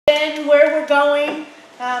explain where we're going,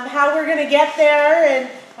 how we're going to get there, and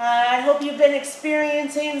I hope you've been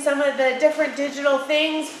experiencing some of the different digital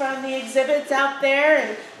things from the exhibits out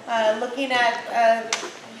there, and looking at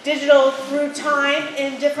digital through time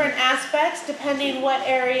in different aspects depending what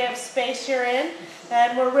area of space you're in.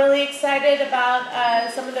 And we're really excited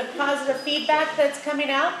about some of the positive feedback that's coming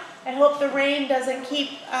out. I hope the rain doesn't keep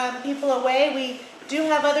people away. We do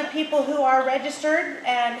have other people who are registered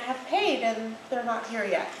and have paid, and they're not here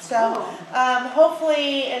yet. So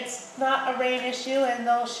hopefully it's not a rain issue and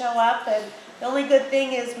they'll show up. And the only good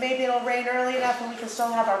thing is maybe it'll rain early enough and we can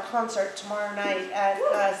still have our concert tomorrow night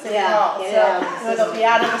at City Hall. So it'll be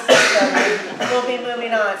out of the system and we'll be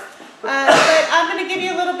moving on. But I'm going to give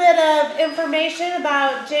you a little bit of information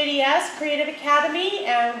about JDS, Creative Academy,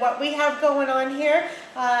 and what we have going on here.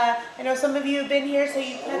 I know some of you have been here, so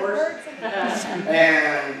you've kind of heard something.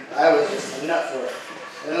 And I was just a nut for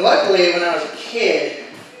it. And luckily, when I was a kid,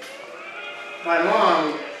 my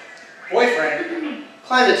mom's boyfriend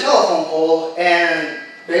climbed a telephone pole and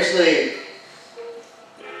basically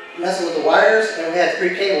messing with the wires, and we had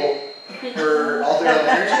free cable for all through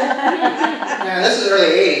elementary school. And this is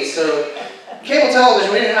early 80s, so cable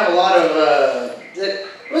television, we didn't have a lot of, there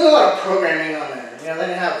wasn't a lot of programming on there. You know, they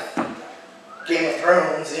didn't have Game of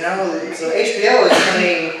Thrones, you know. So HBO was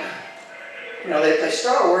playing, you know, they'd play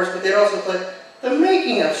Star Wars, but they'd also play the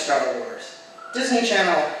making of Star Wars. Disney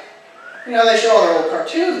Channel, you know, they show all their old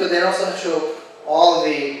cartoons, but they'd also show all of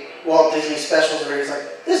the Walt Disney specials where he's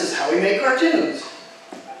like, this is how we make cartoons.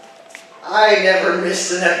 I never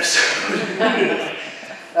missed an episode.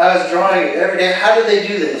 I was drawing every day. How did they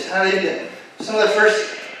do this? How did they do that? Some of the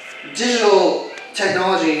first digital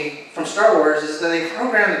technology from Star Wars is that they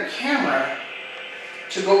programmed the camera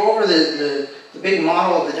to go over the big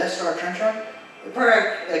model of the Death Star trench run. They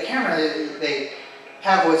programmed a camera, they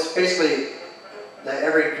have what's basically that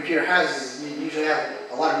every computer has is you usually have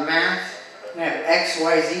a lot of math. They have X,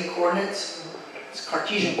 Y, Z coordinates. It's a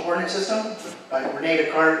Cartesian coordinate system by Rene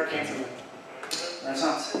Descartes. It came from the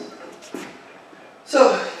Renaissance.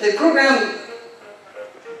 So they programmed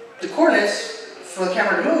the coordinates for the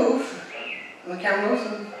camera to move. And the camera moves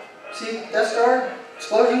and see Death Star,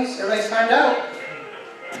 explosions, everything's timed out.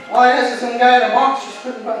 All it has is some guy in a box just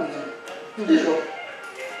putting buttons in. It's digital.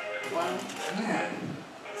 Yeah.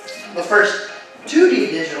 The first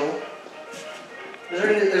 2D digital.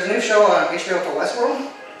 There's a new show on HBO called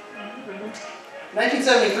Westworld.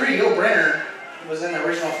 1973, Yul Brynner was in the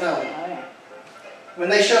original film. When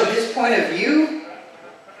they show his point of view,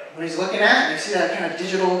 when he's looking at, and you see that kind of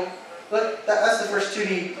digital, look, that's the first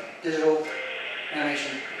 2D digital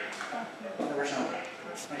animation ever shown.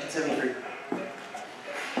 1973.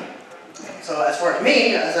 So as far as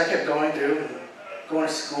me, as I kept going through, going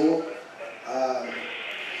to school, I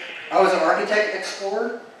was an architect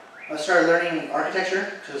explorer. I started learning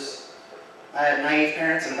architecture because I had naive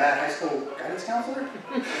parents and a bad high school guidance counselor.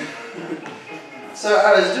 So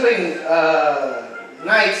I was doing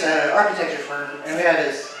nights at an architecture firm, and we had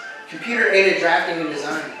this computer-aided drafting and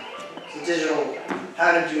design. It's digital,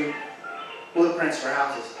 how to do blueprints for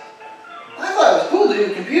houses. I thought it was cool to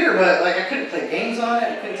do a computer, but like I couldn't play games on it,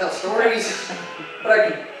 I couldn't tell stories, but I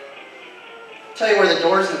could tell you where the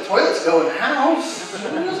doors and the toilets go in the house.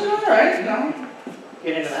 It was alright, you know,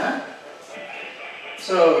 get into that.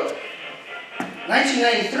 So,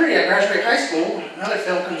 1993, I graduated high school, another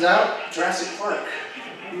film comes out, Jurassic Park.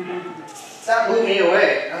 That blew me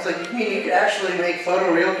away. I was like, you mean you could actually make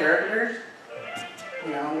photoreal characters?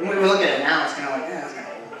 You know, when we look at it now, it's kind of like, yeah, that's kind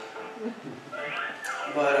of old.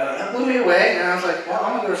 But that blew me away, and I was like, well,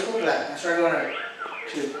 I'm going to go to school for that. And I started going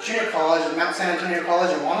to junior college at Mount San Antonio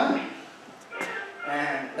College in Walnut.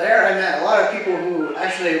 And there I met a lot of people who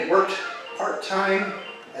actually worked part-time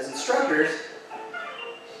as instructors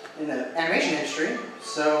in the animation industry.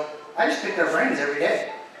 So I just picked their brains every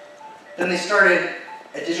day. Then they started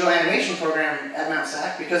a digital animation program at Mount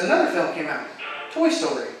Sac because another film came out, Toy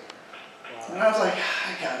Story. And I was like,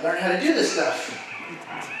 I gotta learn how to do this stuff.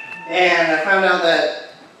 And I found out that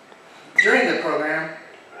during the program,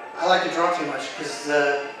 I like to draw too much because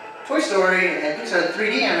the Toy Story and Pixar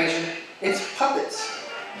 3D animation, it's puppets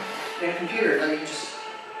in a computer that you can just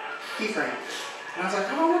keyframe. And I was like,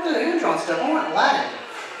 oh, I want the hand-drawn stuff, I want Aladdin.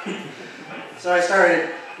 So I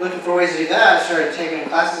started looking for ways to do that. I started taking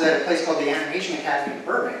classes at a place called the Animation Academy in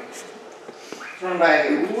Burbank. It's run by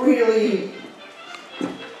a really,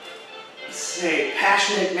 say,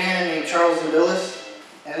 passionate man named Charles Zimbillis.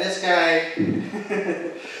 And this guy,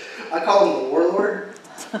 I call him the warlord,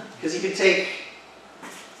 because he could take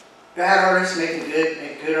bad artists, make them good,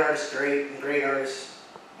 make good artists great, and great artists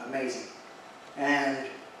amazing. And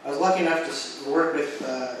I was lucky enough to work with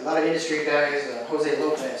a lot of industry guys, Jose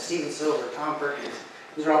Lopez, Steven Silver, Tom Perkins.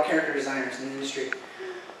 These are all character designers in the industry.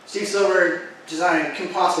 Steve Silver designed Kim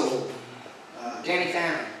Possible, Danny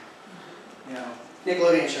Phantom, you know,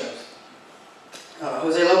 Nickelodeon shows.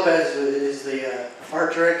 Jose Lopez is the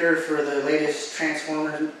art director for the latest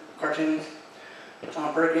Transformers cartoons.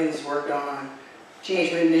 Tom Perkins worked on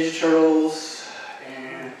Teenage Mutant Ninja Turtles,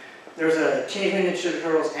 and there was a Teenage Mutant Ninja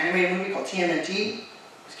Turtles animated movie called TMNT. He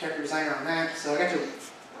was character designer on that, so I got to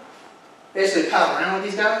basically pal around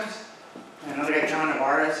with these guys. And another guy, John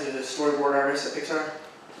Navarez, who's a storyboard artist at Pixar.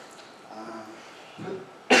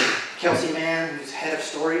 Kelsey Mann, who's head of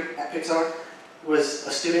story at Pixar, was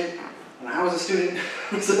a student when I was a student.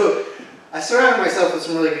 So I surrounded myself with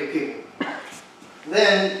some really good people.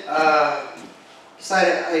 Then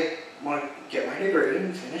decided I want to get my degree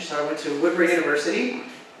and finish, so I went to Woodbury University.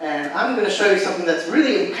 And I'm going to show you something that's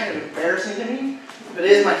really kind of embarrassing to me, but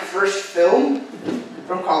it is my first film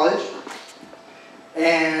from college.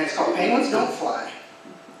 And it's called Penguins Don't Fly.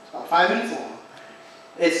 It's about 5 minutes long.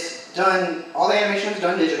 It's done, all the animation is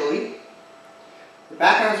done digitally. The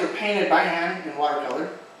backgrounds were painted by hand in watercolor.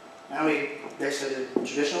 Now we basically did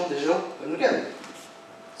traditional, digital, put them together.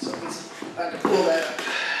 So if I can pull that up.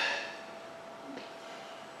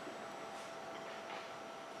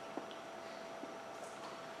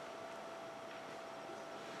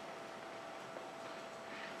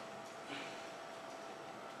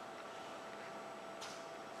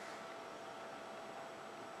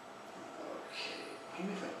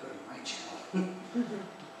 Maybe if I go to my channel.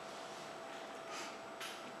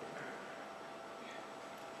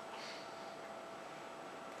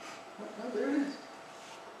 Oh, there it is.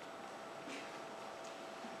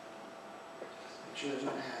 Make sure there's no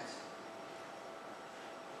ads.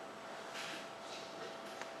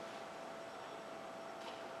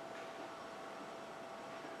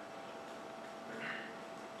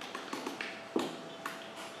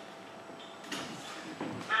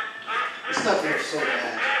 This stuff here is so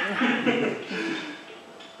bad.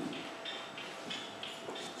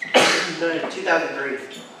 This was done in 2003.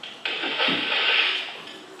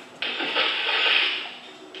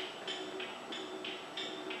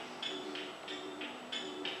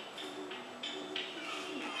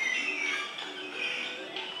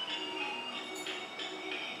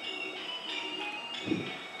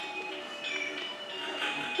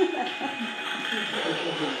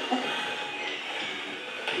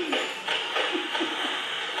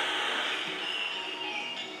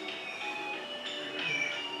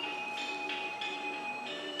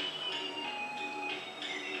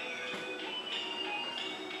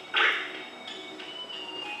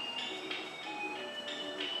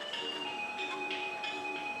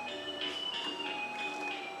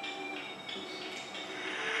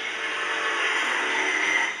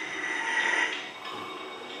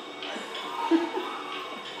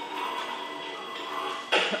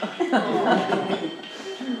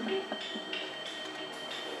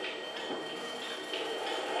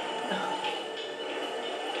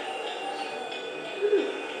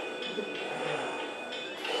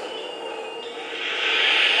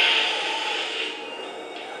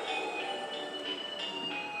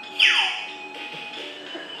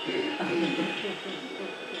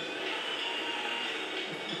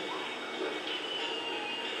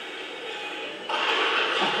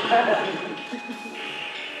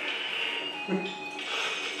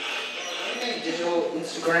 Digital,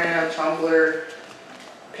 Instagram, Tumblr,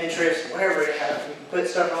 Pinterest, whatever you have. You can put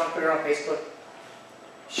stuff on, put it on Facebook,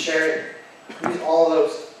 share it, use all of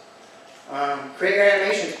those. Create your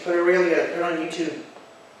animations, put a reel together, put it on YouTube,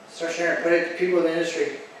 start sharing, put it to people in the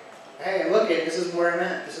industry. Hey, look it, this is where I'm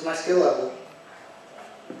at, this is my skill level.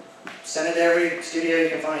 Send it to every studio you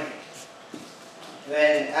can find. And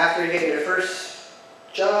then after you get your first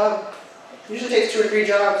job, usually takes 2 or 3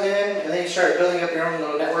 jobs in, and then you start building up your own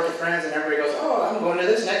little network of friends, and everybody goes, oh, I'm going to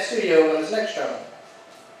this next studio on this next job.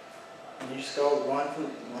 And you just go one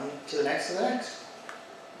to the next to the next.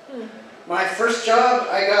 My first job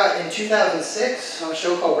I got in 2006 on a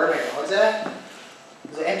show called Where My Dog's At. It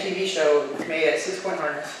was an MTV show made at 6-point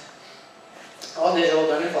harness. All digital,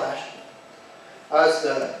 done in Flash. I was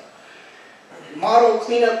the model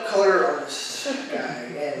cleanup color artist guy.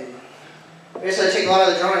 And basically I take a lot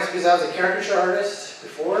of the drawings because I was a caricature artist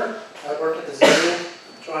before. I worked at the zoo,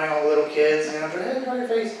 drawing all the little kids, and I'm trying, hey, draw your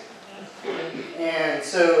face. And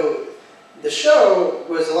so the show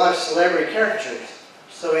was a lot of celebrity caricatures.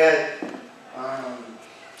 So we had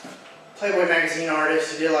Playboy magazine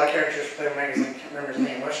artist who did a lot of caricatures for Playboy magazine. I can't remember his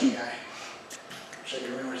name, Russian guy. Wish I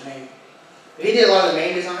could remember his name. But he did a lot of the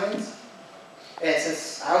main designs. And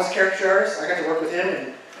since I was a caricature artist, I got to work with him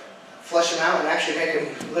and flush him out and actually make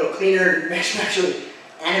him a little cleaner, make him actually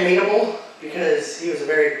animatable, because he was a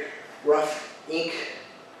very rough ink,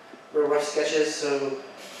 real rough sketches, so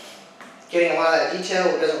getting a lot of that detail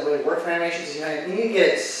doesn't really work for animations. You need to get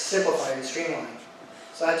it simplified and streamlined.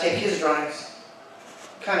 So I take his drawings,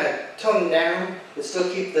 kind of tone them down, but still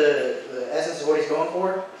keep the essence of what he's going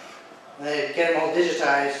for, and then get them all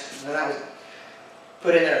digitized, and then I would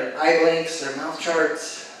put in their eye blinks, their mouth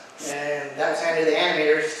charts, and that was handed to the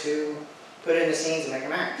animators to put in the scenes and make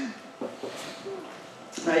them act.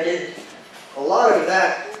 I did a lot of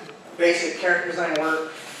that basic character design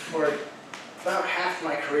work for about half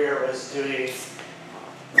my career. Was doing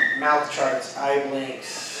mouth charts, eye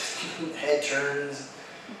blinks, head turns,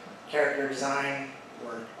 character design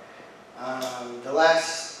work. The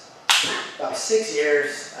last about 6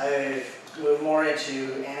 years, I've moved more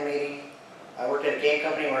into animating. I worked at a game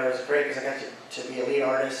company where it was great because I got to be a lead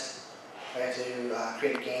artist. I got to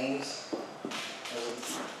create games. There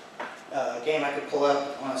was a game I could pull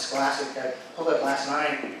up on a Scholastic. I pulled up last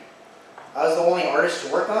night. I was the only artist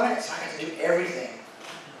to work on it, so I got to do everything.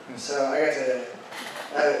 So I got to,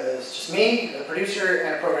 it was just me, a producer,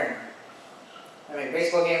 and a programmer. I made a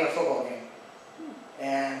baseball game and a football game.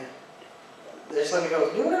 And they just let me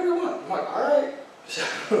go, do whatever you want. I'm like, all right. So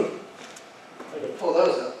I could pull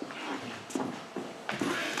those up.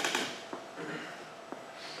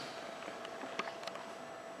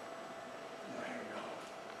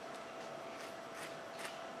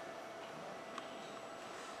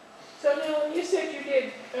 So now, you said you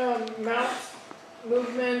did mouth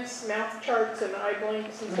movements, mouth charts, and eye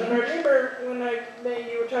blinks, and so I remember when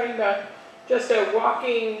you were talking about just a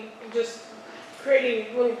walking, just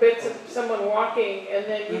creating little bits of someone walking, and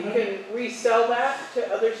then you can resell that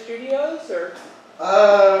to other studios, or?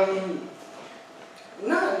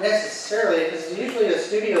 Not necessarily, because usually a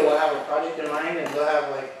studio will have a project in mind, and they'll have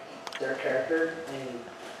like their character, and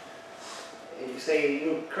you say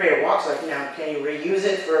you create a walk, so like, now can you reuse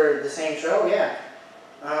it for the same show? Yeah.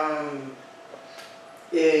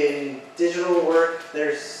 In digital work,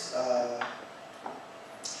 there's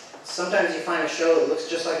sometimes you find a show that looks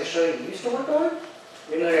just like a show you used to work on,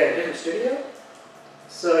 even though you're at a different studio.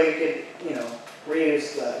 So you could,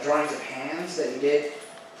 reuse drawings of hands that you did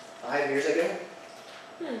 5 years ago.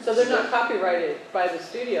 So they're not copyrighted by the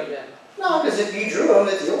studio then? No, because if you drew them,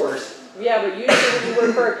 it's yours. Yeah, but usually when you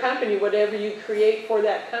work for a company, whatever you create for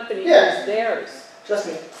that company Yeah. is theirs. Trust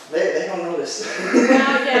me, they don't notice. Well,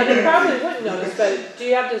 yeah, they probably wouldn't notice, but do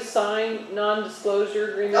you have to sign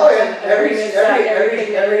non-disclosure agreements? Oh yeah, every show you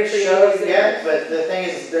theirs? get, but the thing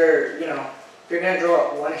is, they're, if you're going to draw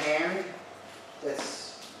up one hand,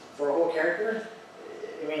 that's for a whole character,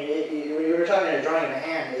 I mean, when you were talking a drawing in a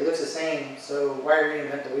hand, it looks the same, so why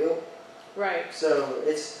reinvent the wheel? Right. So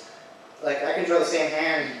it's, like, I can draw the same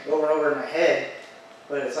hand over and over in my head,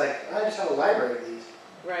 but it's like, I just have a library of these.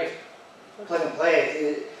 Right. Plug and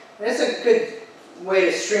play. And it's a good way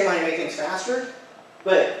to streamline and make things faster,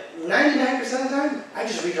 but 99% of the time, I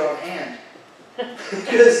just redraw the hand.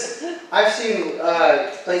 Because I've seen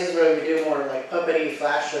places where we do more like puppety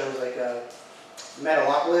flash shows, like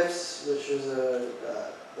Metalocalypse, which was a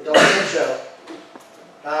adult swim show.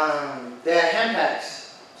 They had hand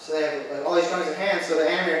packs, so they have like all these drawings of hands, so the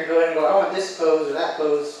animator can go in and go, I want this pose or that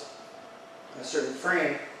pose in a certain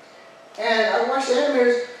frame. And I watched the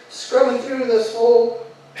animators scrolling through this whole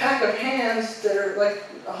pack of hands that are like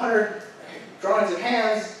 100 drawings of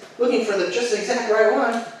hands, looking for just the exact right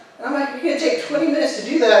one. And I'm like, you're going to take 20 minutes to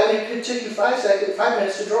do that when it could take you 5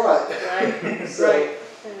 minutes to draw it. Right, So, right.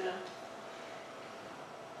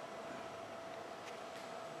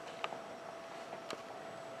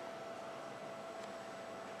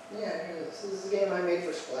 Yeah. Yeah, this is a game I made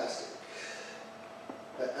for Scholastic.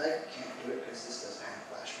 But I can't do it because this doesn't have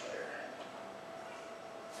a flash player.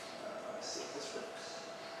 Let's see if this works.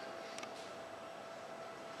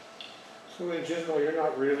 So in general, you're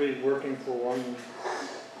not really working for one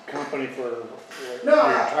company for No,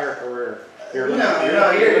 your entire career. You're You're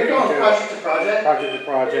looking going to project to project. project to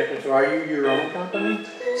project. And so are you your own company?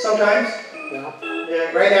 Sometimes. Yeah.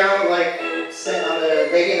 Yeah, right now, like, on the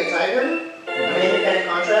Lady and the Tiger, I'm an independent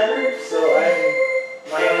contractor, so I'm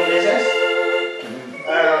my own business.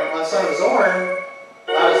 On Son of Zorn,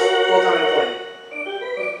 I was full-time employee.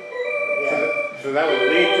 Yeah. So that would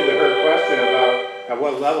lead to her question about at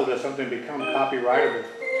what level does something become copyrightable?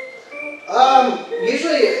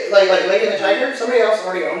 Usually, like Lady and the Tiger, somebody else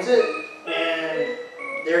already owns it, and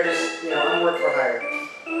they're just, I'm work for hire.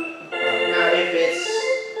 Now, if it's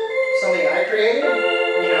something I created,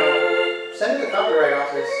 send it to the copyright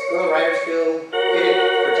office, go to the Writers Guild, get it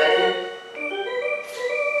protected.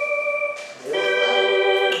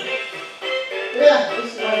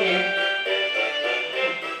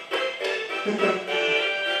 I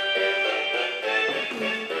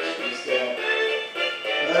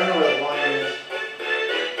don't know where the line is.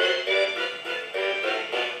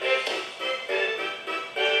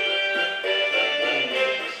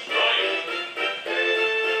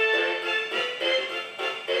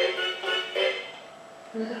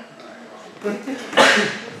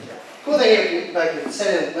 Cool thing, if I could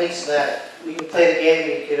send in links to that, you can play the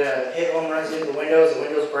game, you could hit home runs into the windows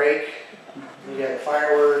break, you got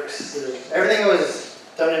fireworks, everything was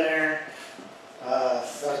done in there.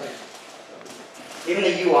 Even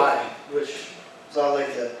the UI, which is all like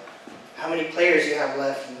how many players you have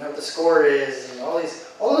left and what the score is, and all those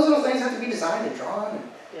little things have to be designed and drawn.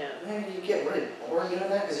 And man, you get really bored doing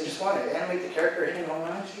that because you just want to animate the character hitting home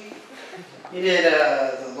runs. You did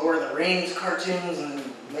the Lord of the Rings cartoons in the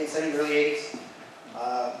late 70s, early 80s.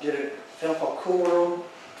 Did a film called Cool World.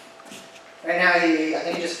 Right now, I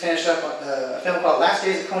think he just finished up a film called Last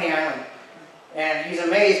Days of Coney Island. And he's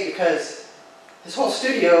amazed because his whole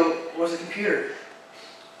studio was a computer.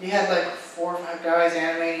 He had like 4 or 5 guys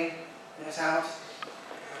animating in his house.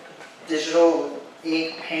 Digital,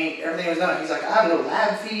 ink, paint, everything was done. He's like, I have no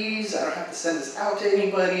lab fees. I don't have to send this out to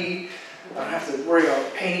anybody. I don't have to worry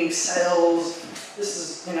about painting cells. This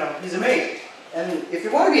is, he's amazing. And if you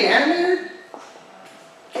want to be an animator,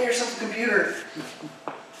 get yourself a computer.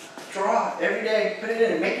 Draw every day, put it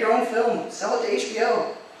in, and make your own film. Sell it to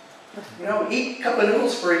HBO. Eat a cup of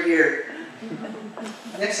noodles for a year.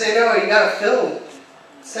 Next thing you know, you got a film.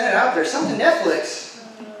 Send it out there. Sell it to Netflix.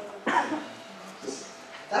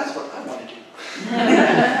 That's what I want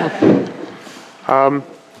to do.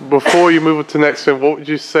 Before you move to the next thing, what would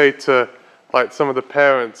you say to like some of the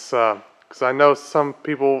parents? Because I know some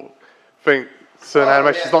people think certain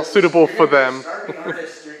animation is not suitable for them. Starving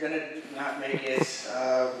artist, you're gonna not make it.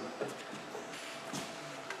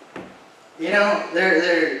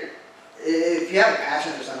 If you have a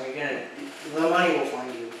passion for something, the money will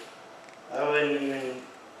find you. I wouldn't even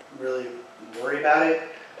really worry about it.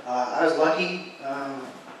 I was lucky.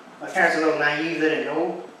 My parents were a little naive. They didn't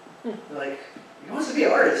know. They're like, he wants to be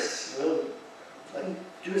an artist. Well, let him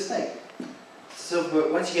do his thing. So,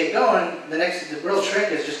 but once you get going, the real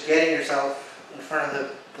trick is just getting yourself in front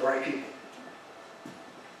of the right people.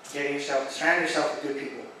 Surrounding yourself with good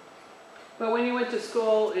people. But when you went to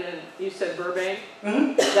school you said Burbank,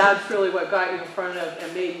 Mm-hmm. that's really what got you in front of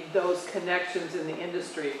and made those connections in the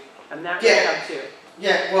industry. And that really helped you.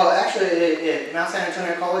 Yeah, well, actually, at Mount San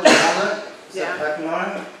Antonio College in Alma, back in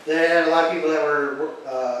Mona, they had a lot of people that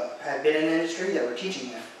had been in the industry that were teaching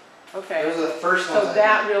there. Okay. Those were the first ones. So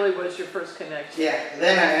that really was your first connection. Yeah.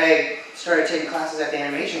 Then I started taking classes at the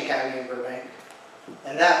Animation Academy in Burbank,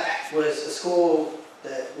 and that was a school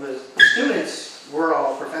that was students were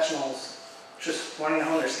all professionals, just wanting to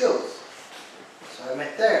hone their skills. So I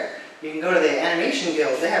met there. You can go to the Animation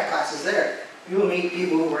Guild. They have classes there. You will meet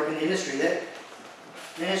people who work in the industry there,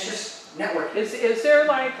 and it's just networking. Is there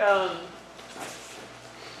like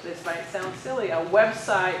this might sound silly, a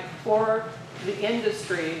website for the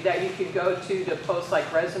industry that you could go to post like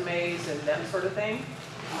resumes and that sort of thing?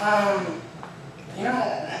 I've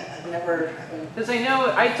never. Because I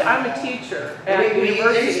know I'm a teacher at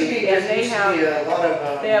university, and they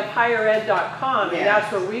have highered.com, and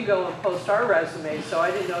that's where we go and post our resumes. So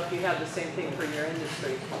I didn't know if you had the same thing for your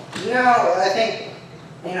industry. No, I think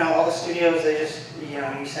all the studios, they just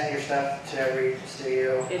you send your stuff to every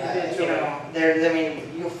studio. Individually.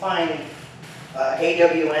 You'll find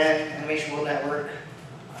AWN, Animation World Network.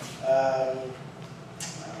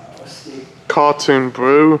 What's the Cartoon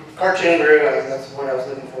Brew. Cartoon Brew, that's what I was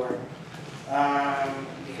looking for.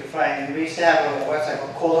 You can find, we used to have a website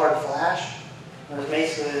called Cold Hard Flash. It was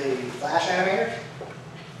basically Flash animators.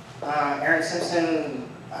 Aaron Simpson,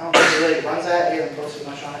 I don't think he really runs that. He hasn't posted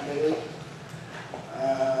much on it lately.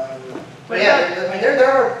 But yeah,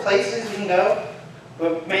 there are places you can go.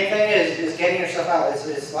 But the main thing is getting yourself out.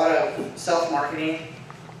 It's a lot of self-marketing.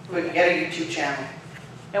 We can get a YouTube channel.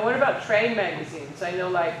 And what about trade magazines? I know,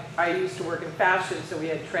 like, I used to work in fashion, so we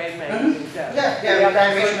had trade magazines. Yeah, you have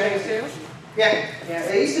that sort of animation thing too? Yeah.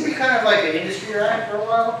 It used to be kind of like an industry ride for a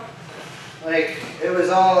while. Like, it was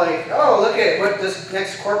all like, oh, look at what this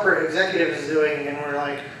next corporate executive is doing, and we're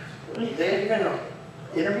like, really? They didn't even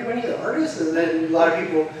interview any of the artists? And then a lot of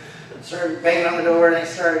people started banging on the door, and they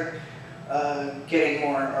started getting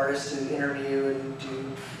more artists to interview and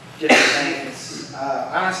do different things.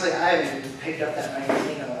 Honestly, I haven't picked up that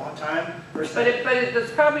magazine in a long time. But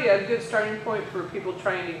it's probably a good starting point for people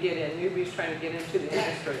trying to get in, newbies trying to get into the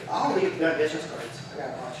industry. I'll leave business cards. I got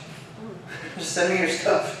a bunch. Just send me your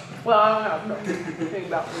stuff. Well, I don't know. Think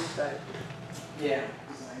about this side. Yeah.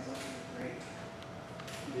 Designs are great.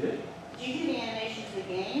 You did? Did you do the animation for the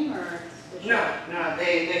game or? No, the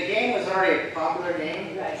game was already a popular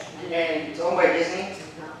game. Right. And it's owned by Disney.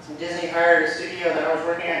 And Disney hired a studio that I was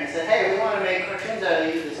working at and said, hey, we want to make cartoons out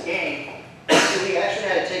of this game. So we actually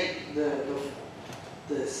had to take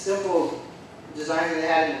the simple designs that they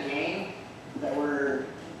had in the game that were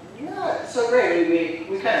not so great.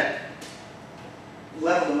 We kind of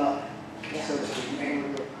leveled them up, so to speak, made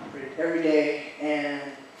them look every day. And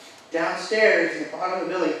downstairs in the bottom of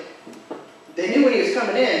the building, they knew when he was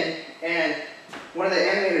coming in, and one of the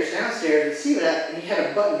animators downstairs would see that, and he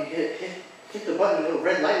had a button. He hit the button, a little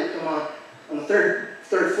red light would come on the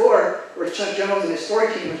third floor where Chuck Jones and his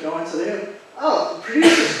story team was going. So they knew, oh, the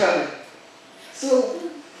producer's coming. So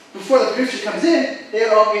before the producer comes in, they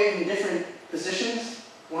would all get in different positions.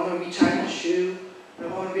 One would be tying a shoe,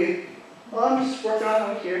 and one would be, well, I'm just working on it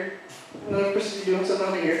over here. Another person would be doing something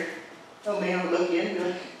over here. The man would look in and be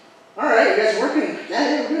like, all right, you guys are working.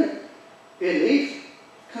 Yeah, we're good. He'd leave.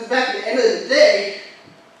 Comes back at the end of the day,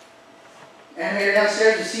 animator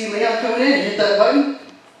downstairs would see Leon coming in and hit that button.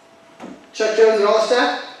 Chuck Jones and all the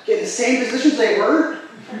staff get in the same positions they were,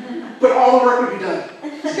 but all the work would be done.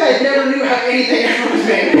 This guy never knew how anything ever was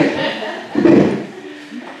made.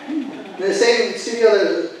 In the same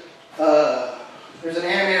studio, there's an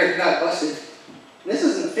animator who got busted. And this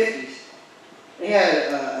was in the 50s. And he had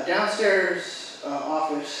a downstairs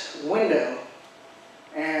office window,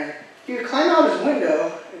 and he would climb out his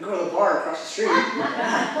window and go to the bar across the street,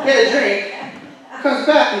 get a drink, comes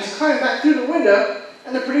back, and he's climbing back through the window,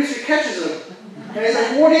 and the producer catches him. And he's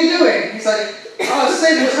like, what are you doing? He's like, oh, I was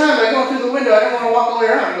saving time by going through the window. I didn't want to walk all the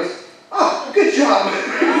way around. He goes, oh, good job.